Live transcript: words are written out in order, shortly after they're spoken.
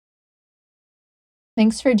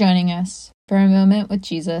Thanks for joining us for a moment with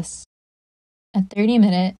Jesus, a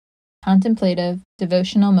 30-minute contemplative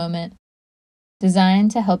devotional moment designed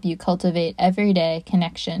to help you cultivate everyday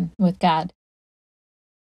connection with God.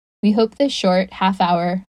 We hope this short half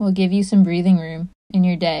hour will give you some breathing room in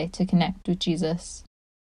your day to connect with Jesus.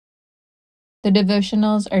 The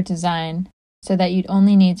devotionals are designed so that you'd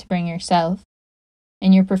only need to bring yourself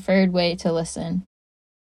and your preferred way to listen.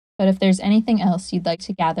 But if there's anything else you'd like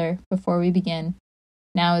to gather before we begin,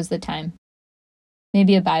 now is the time.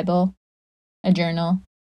 Maybe a Bible, a journal,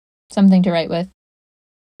 something to write with,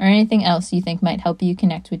 or anything else you think might help you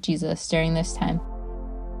connect with Jesus during this time.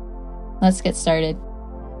 Let's get started.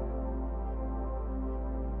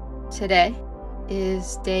 Today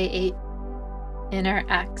is day 8 in our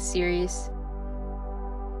Acts series.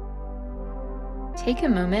 Take a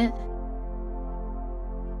moment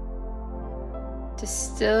to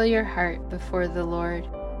still your heart before the Lord.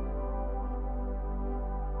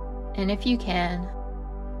 And if you can,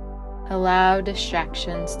 allow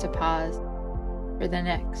distractions to pause for the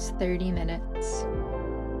next 30 minutes.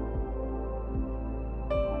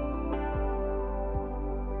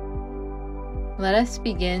 Let us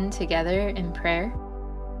begin together in prayer.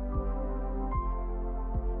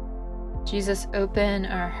 Jesus, open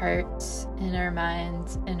our hearts and our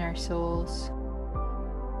minds and our souls.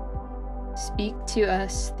 Speak to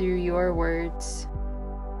us through your words.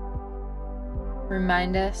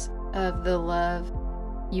 Remind us of the love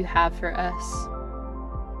you have for us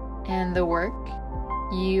and the work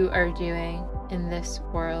you are doing in this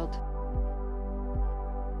world.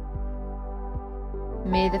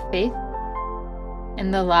 May the faith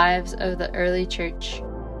and the lives of the early church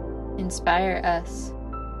inspire us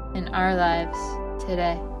in our lives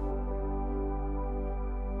today.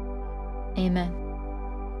 Amen.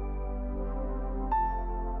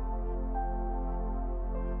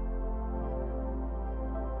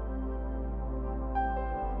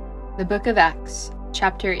 The Book of Acts,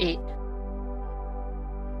 Chapter 8.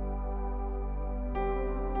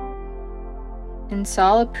 And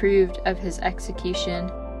Saul approved of his execution,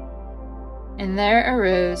 and there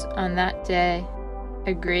arose on that day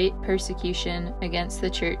a great persecution against the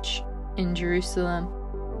church in Jerusalem.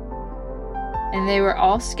 And they were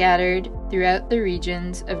all scattered throughout the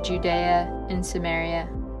regions of Judea and Samaria,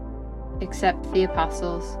 except the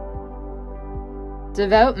apostles.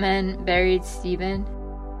 Devout men buried Stephen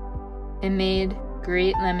and made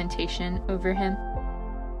great lamentation over him.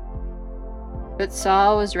 But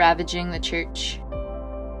Saul was ravaging the church,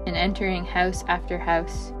 and entering house after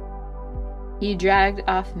house, he dragged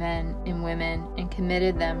off men and women and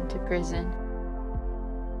committed them to prison.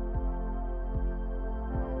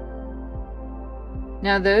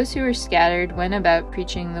 Now those who were scattered went about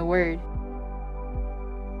preaching the word.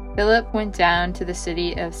 Philip went down to the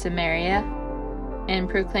city of Samaria and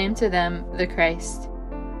proclaimed to them the Christ.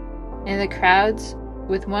 And the crowds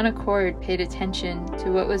with one accord paid attention to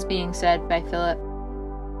what was being said by Philip,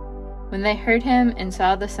 when they heard him and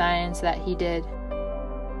saw the signs that he did.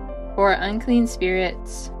 For unclean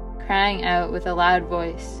spirits, crying out with a loud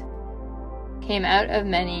voice, came out of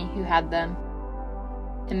many who had them,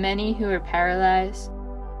 and many who were paralyzed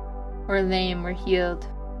or lame were healed.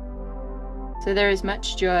 So there was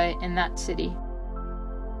much joy in that city.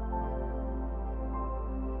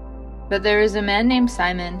 But there was a man named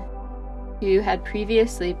Simon, who had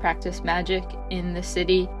previously practiced magic in the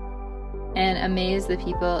city and amazed the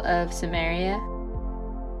people of Samaria,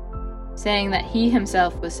 saying that he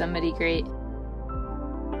himself was somebody great.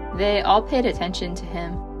 They all paid attention to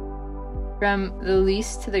him, from the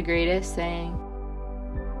least to the greatest, saying,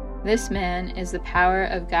 "This man is the power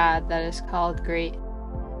of God that is called great."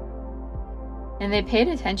 And they paid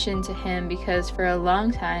attention to him because for a long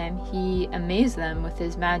time he amazed them with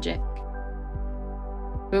his magic.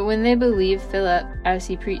 But when they believed Philip as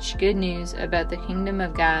he preached good news about the kingdom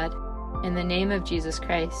of God in the name of Jesus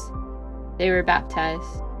Christ, they were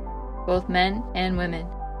baptized, both men and women.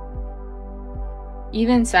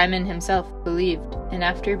 Even Simon himself believed, and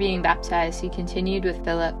after being baptized he continued with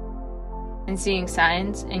Philip, and seeing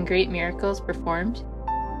signs and great miracles performed,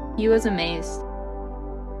 he was amazed.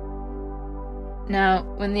 Now,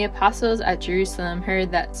 when the apostles at Jerusalem heard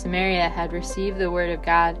that Samaria had received the word of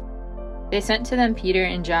God, they sent to them Peter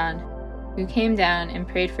and John, who came down and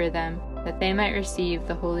prayed for them, that they might receive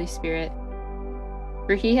the Holy Spirit.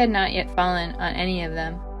 For he had not yet fallen on any of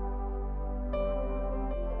them,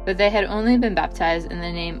 but they had only been baptized in the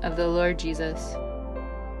name of the Lord Jesus.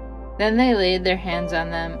 Then they laid their hands on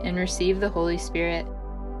them and received the Holy Spirit.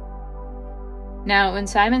 Now when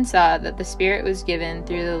Simon saw that the Spirit was given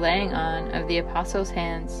through the laying on of the apostles'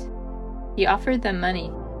 hands, he offered them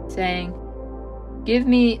money, saying, Give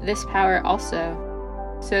me this power also,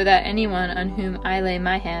 so that anyone on whom I lay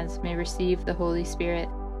my hands may receive the Holy Spirit."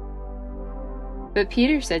 But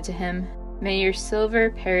Peter said to him, "May your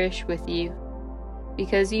silver perish with you,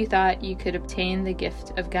 because you thought you could obtain the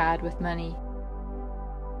gift of God with money.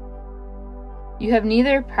 You have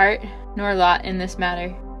neither part nor lot in this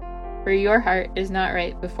matter, for your heart is not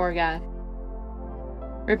right before God.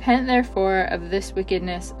 Repent therefore of this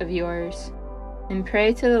wickedness of yours, and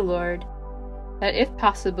pray to the Lord, that if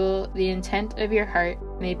possible the intent of your heart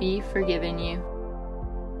may be forgiven you.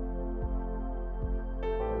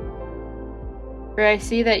 For I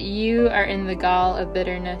see that you are in the gall of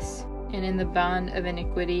bitterness, and in the bond of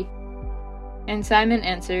iniquity." And Simon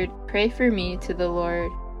answered, "Pray for me to the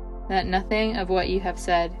Lord, that nothing of what you have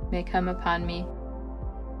said may come upon me."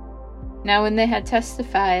 Now when they had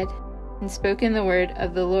testified and spoken the word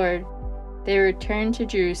of the Lord, they returned to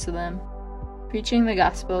Jerusalem, preaching the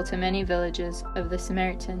gospel to many villages of the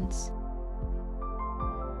Samaritans.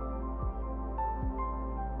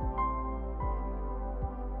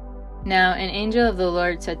 Now an angel of the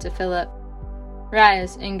Lord said to Philip,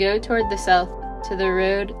 "Rise and go toward the south to the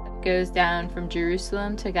road that goes down from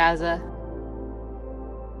Jerusalem to Gaza.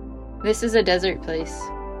 This is a desert place."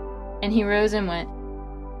 And he rose and went.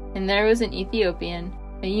 And there was an Ethiopian,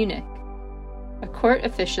 a eunuch, a court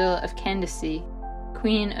official of Candace,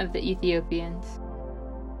 queen of the Ethiopians,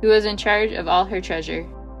 who was in charge of all her treasure.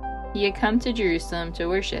 He had come to Jerusalem to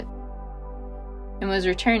worship, and was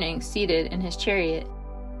returning seated in his chariot,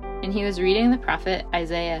 and he was reading the prophet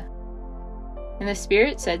Isaiah. And the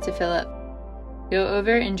Spirit said to Philip, "Go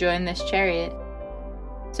over and join this chariot."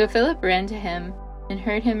 So Philip ran to him, and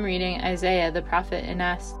heard him reading Isaiah the prophet, and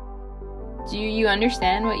asked, "Do you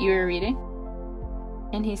understand what you are reading?"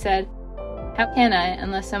 And he said, "How can I,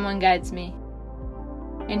 unless someone guides me?"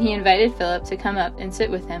 And he invited Philip to come up and sit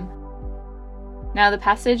with him. Now the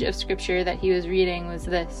passage of scripture that he was reading was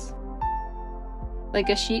this: "Like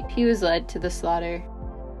a sheep he was led to the slaughter,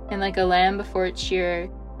 and like a lamb before its shearer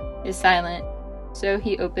is silent, so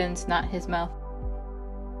he opens not his mouth.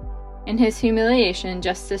 In his humiliation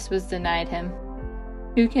justice was denied him.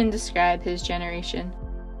 Who can describe his generation?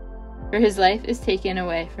 For his life is taken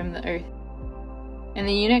away from the earth." And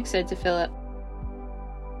the eunuch said to Philip,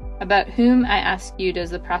 "About whom, I ask you,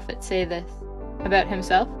 does the prophet say this? About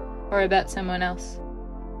himself, or about someone else?"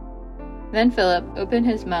 Then Philip opened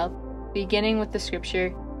his mouth, beginning with the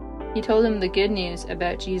scripture. He told him the good news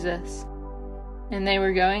about Jesus. And they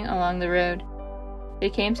were going along the road. They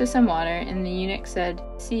came to some water, and the eunuch said,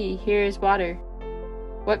 "See, here is water.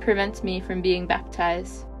 What prevents me from being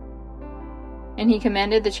baptized?" And he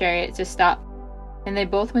commanded the chariot to stop, and they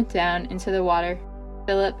both went down into the water,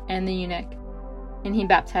 Philip and the eunuch, and he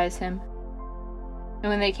baptized him. And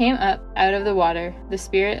when they came up out of the water, the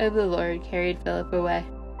Spirit of the Lord carried Philip away.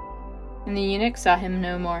 And the eunuch saw him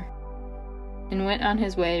no more, and went on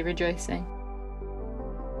his way rejoicing.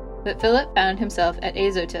 But Philip found himself at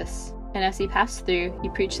Azotus, and as he passed through, he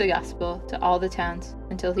preached the gospel to all the towns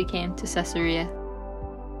until he came to Caesarea.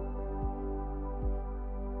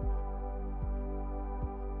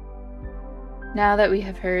 Now that we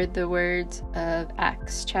have heard the words of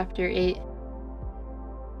Acts chapter 8,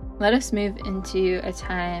 let us move into a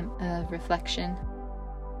time of reflection.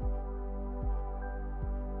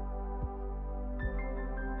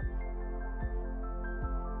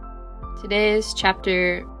 Today's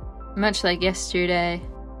chapter, much like yesterday,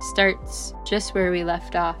 starts just where we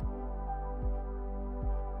left off.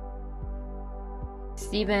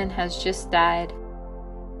 Stephen has just died,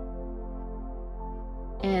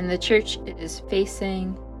 and the church is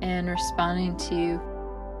facing and responding to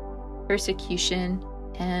persecution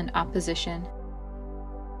and opposition.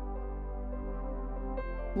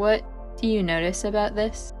 What do you notice about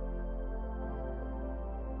this?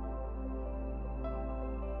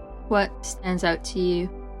 What stands out to you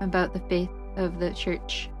about the faith of the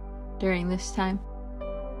church during this time?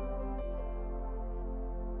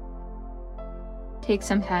 Take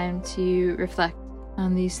some time to reflect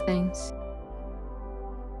on these things.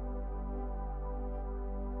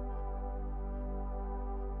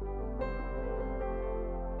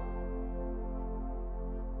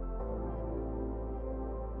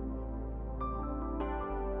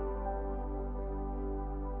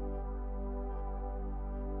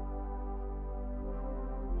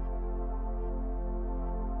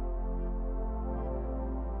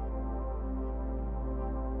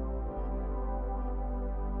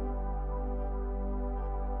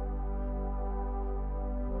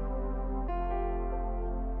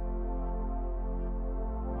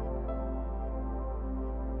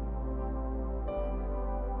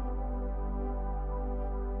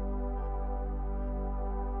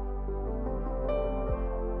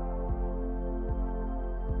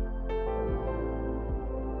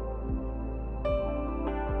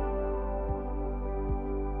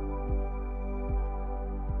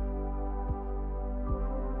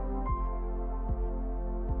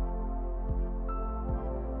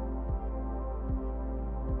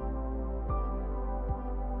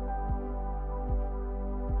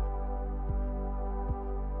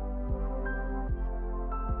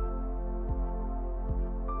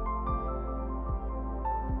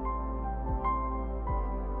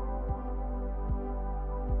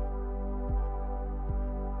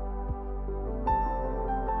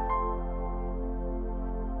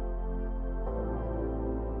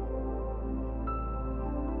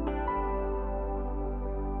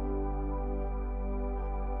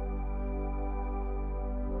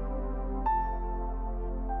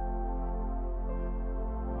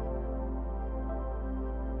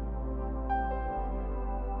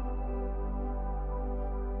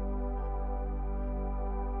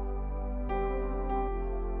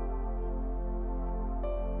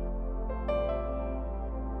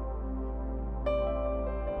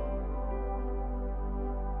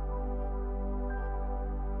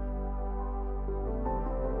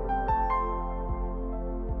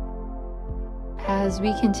 As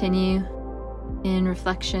we continue in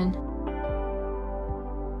reflection,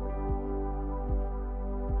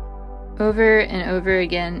 over and over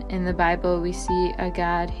again in the Bible, we see a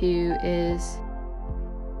God who is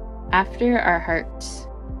after our hearts.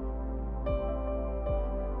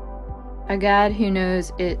 A God who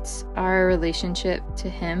knows it's our relationship to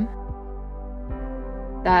Him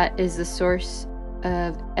that is the source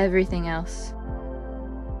of everything else.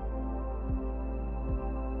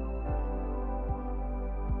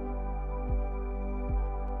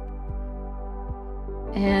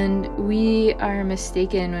 And we are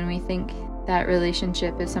mistaken when we think that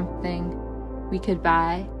relationship is something we could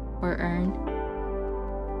buy or earn.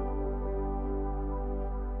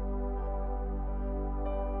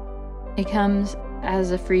 It comes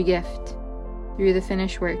as a free gift through the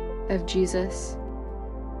finished work of Jesus.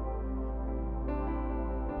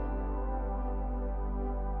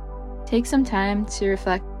 Take some time to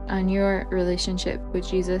reflect on your relationship with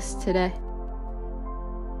Jesus today.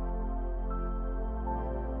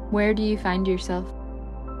 Where do you find yourself?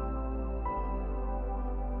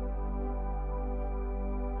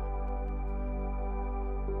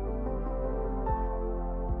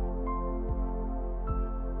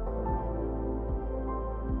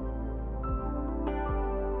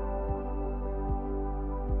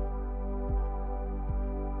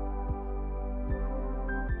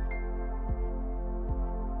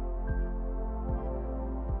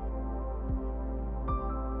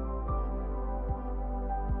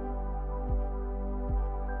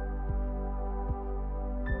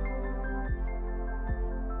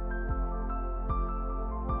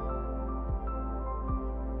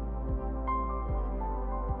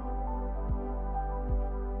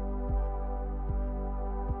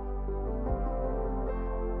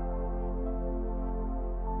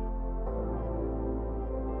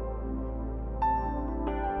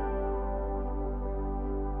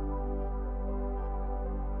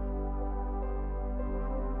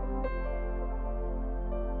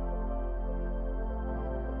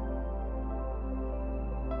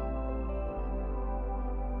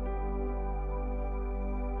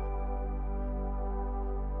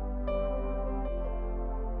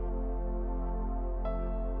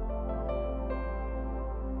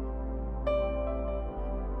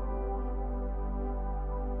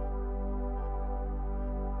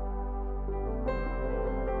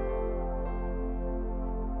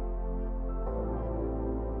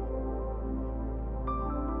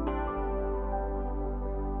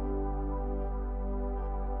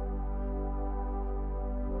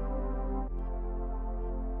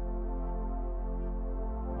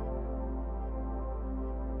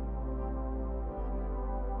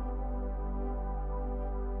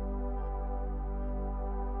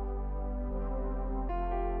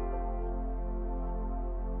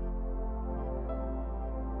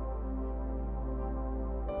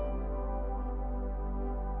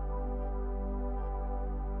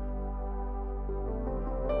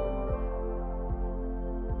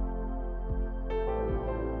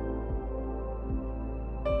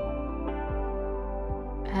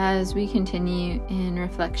 As we continue in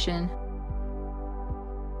reflection,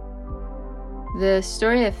 the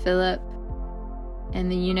story of Philip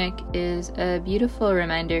and the eunuch is a beautiful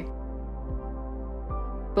reminder,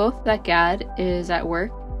 both that God is at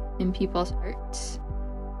work in people's hearts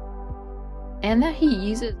and that He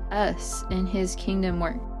uses us in His kingdom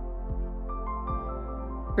work.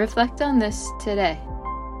 Reflect on this today.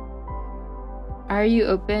 Are you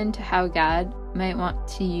open to how God might want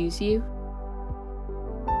to use you?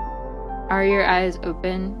 Are your eyes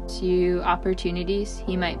open to opportunities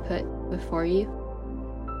He might put before you?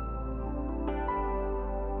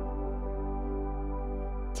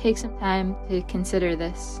 Take some time to consider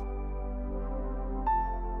this.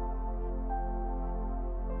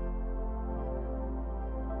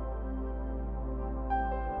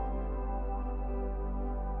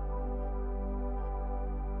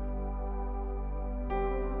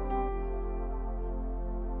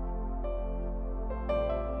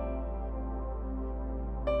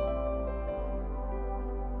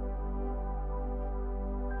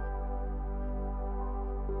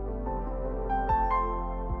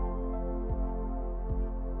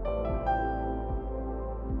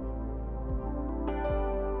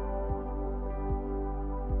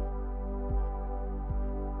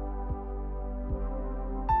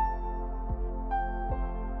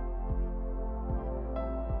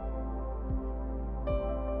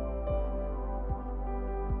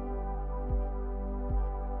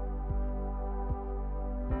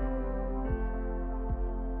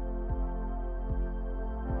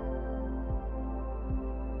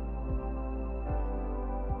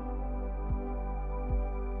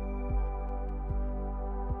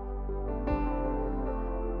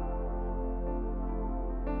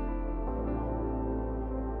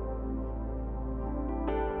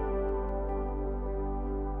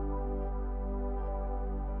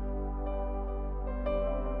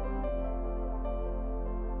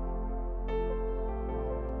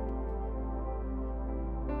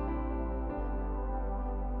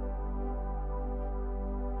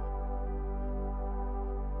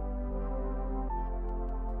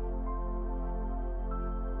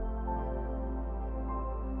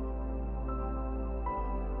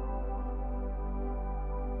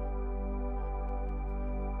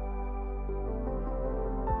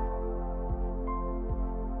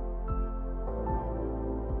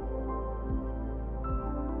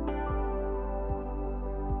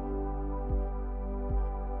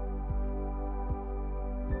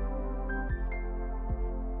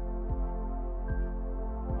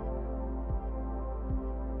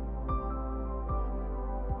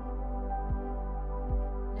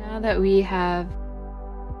 that we have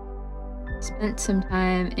spent some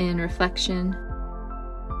time in reflection,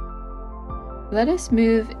 let us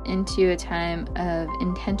move into a time of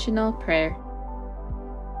intentional prayer.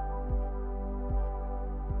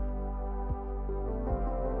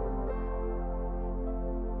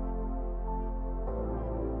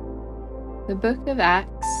 The book of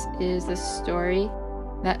Acts is a story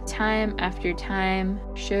that time after time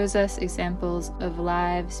shows us examples of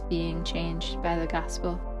lives being changed by the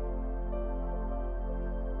gospel.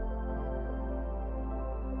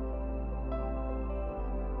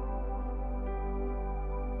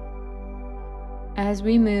 As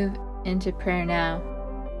we move into prayer now,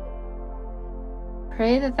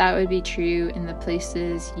 pray that that would be true in the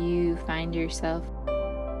places you find yourself.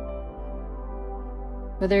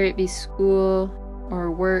 Whether it be school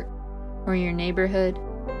or work or your neighborhood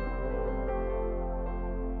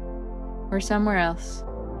or somewhere else.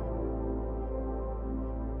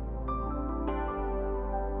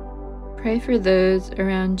 Pray for those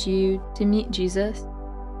around you to meet Jesus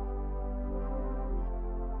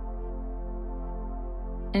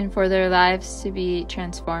and for their lives to be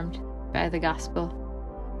transformed by the gospel.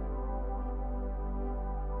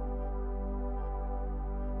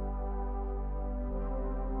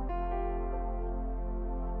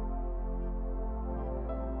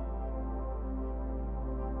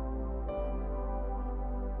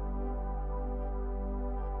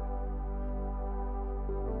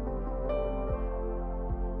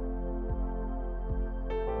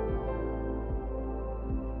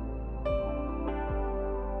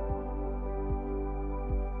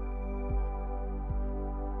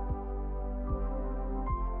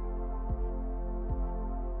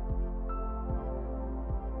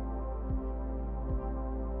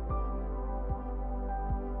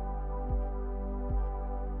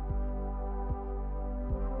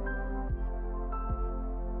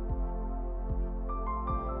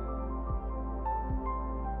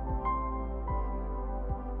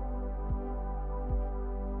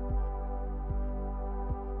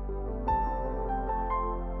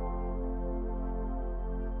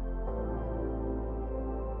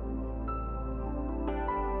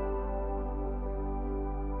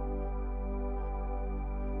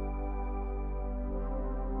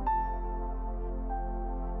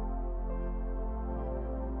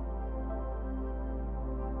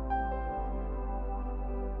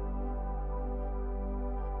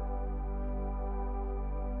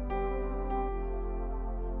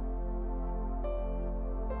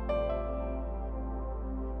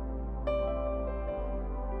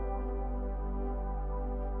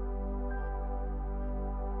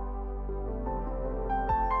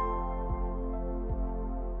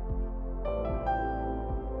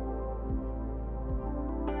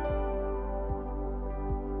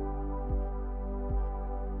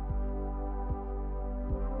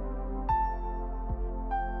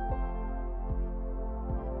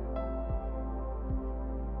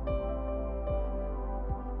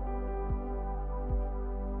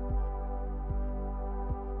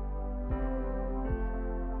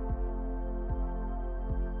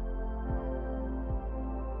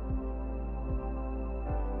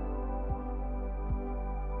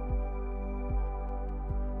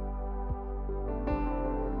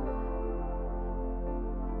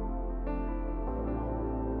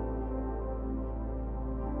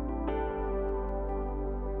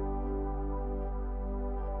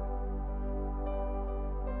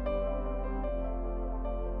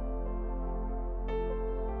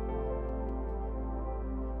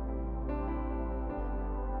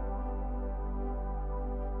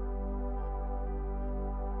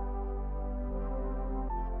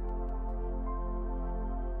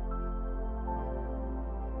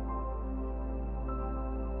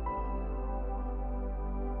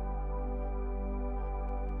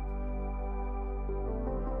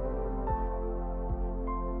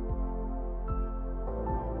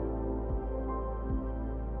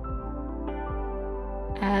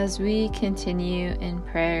 As we continue in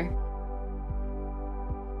prayer,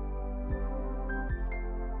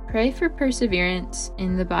 pray for perseverance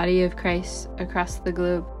in the body of Christ across the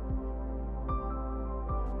globe.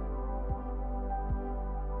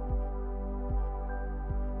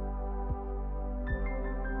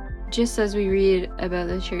 Just as we read about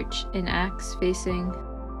the church in Acts facing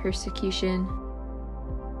persecution,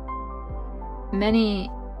 many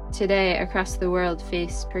today across the world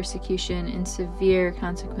face persecution and severe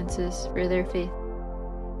consequences for their faith.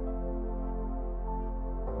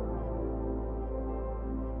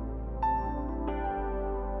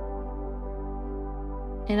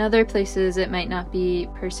 In other places, it might not be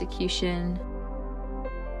persecution,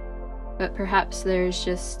 but perhaps there's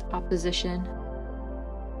just opposition.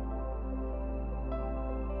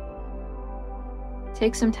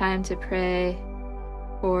 Take some time to pray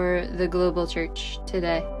for the global church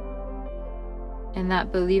today, and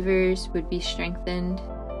that believers would be strengthened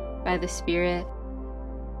by the Spirit,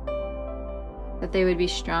 that they would be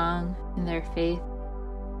strong in their faith,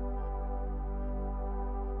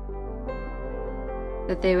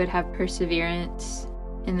 that they would have perseverance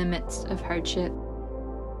in the midst of hardship.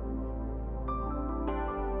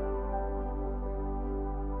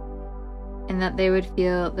 And that they would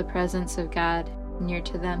feel the presence of God near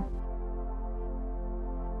to them.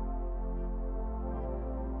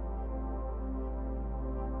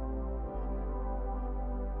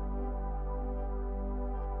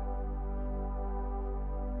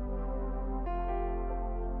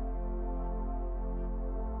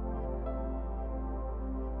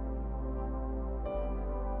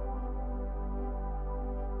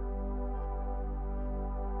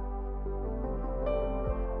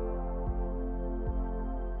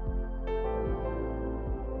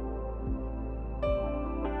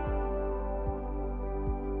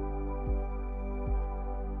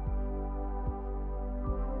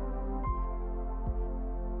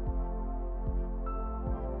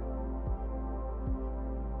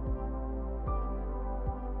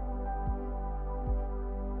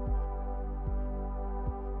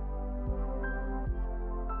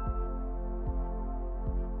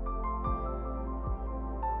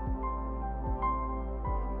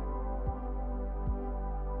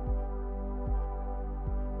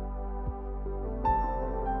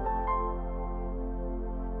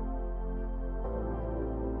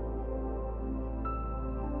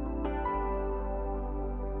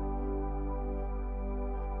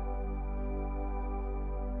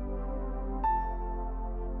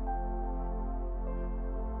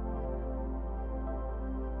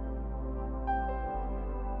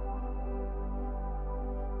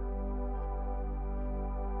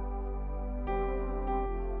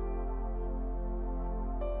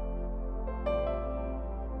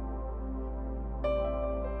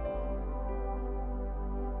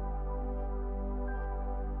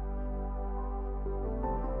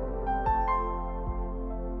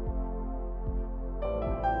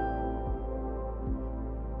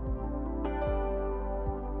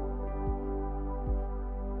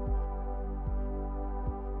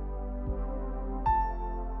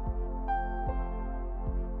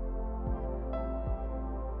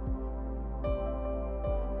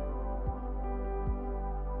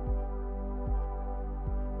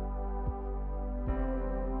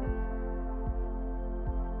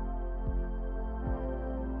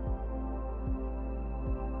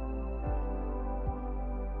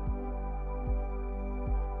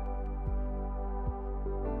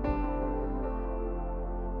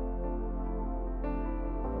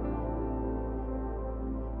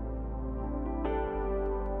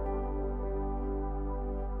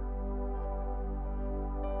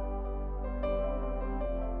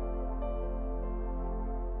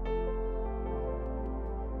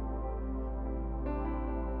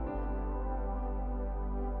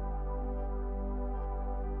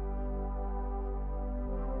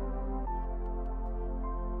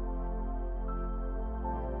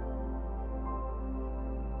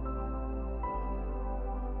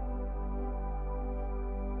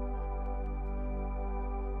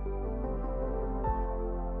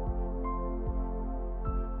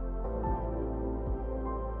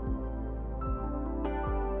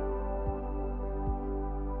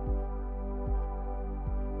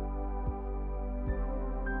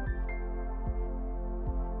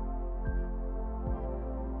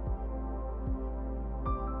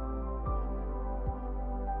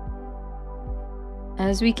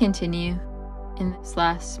 As we continue in this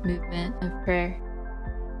last movement of prayer,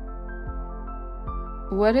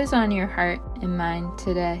 what is on your heart and mind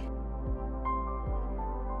today?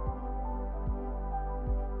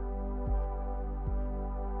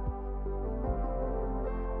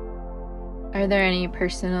 Are there any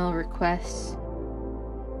personal requests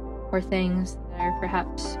or things that are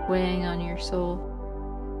perhaps weighing on your soul?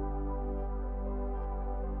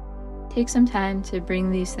 Take some time to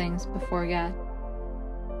bring these things before God.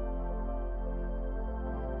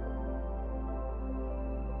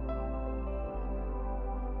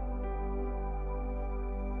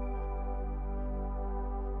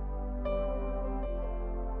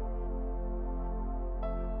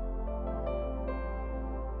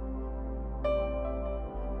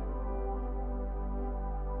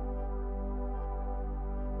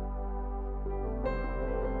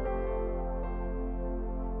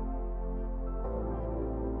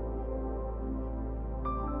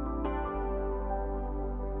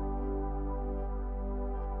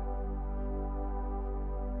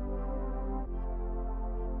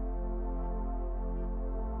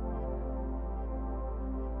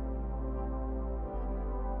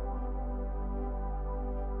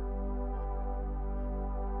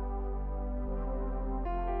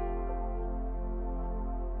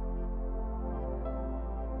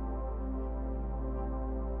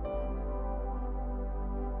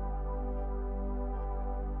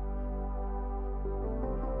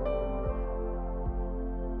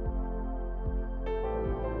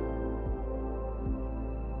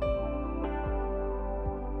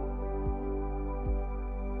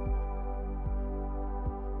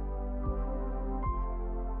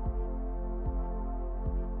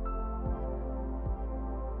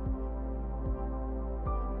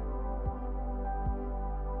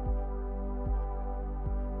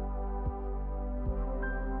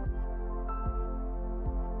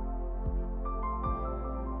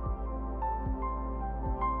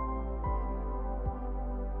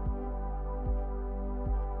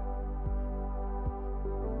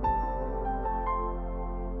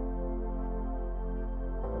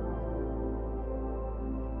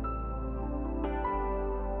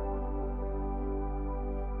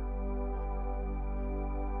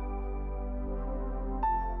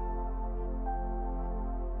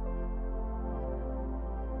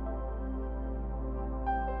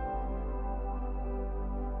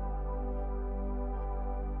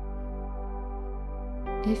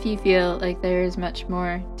 If you feel like there is much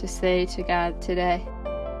more to say to God today,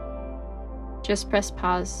 just press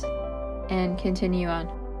pause and continue on.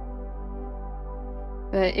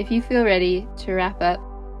 But if you feel ready to wrap up,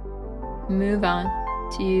 move on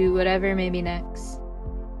to whatever may be next.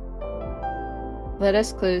 Let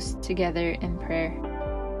us close together in prayer.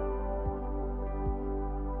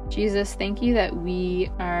 Jesus, thank you that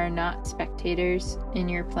we are not spectators in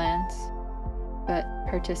your plans, but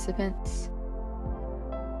participants.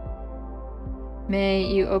 May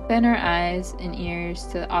you open our eyes and ears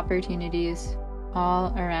to the opportunities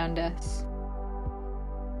all around us.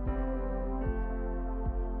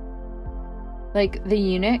 Like the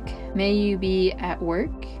eunuch, may you be at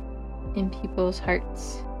work in people's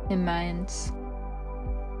hearts and minds,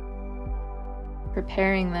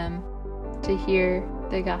 preparing them to hear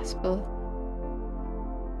the gospel.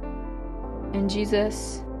 And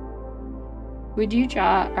Jesus, would you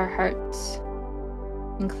draw our hearts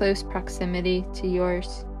in close proximity to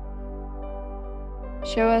yours?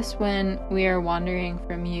 Show us when we are wandering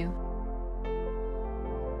from you.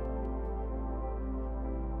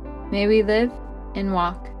 May we live and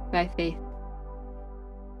walk by faith.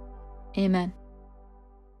 Amen.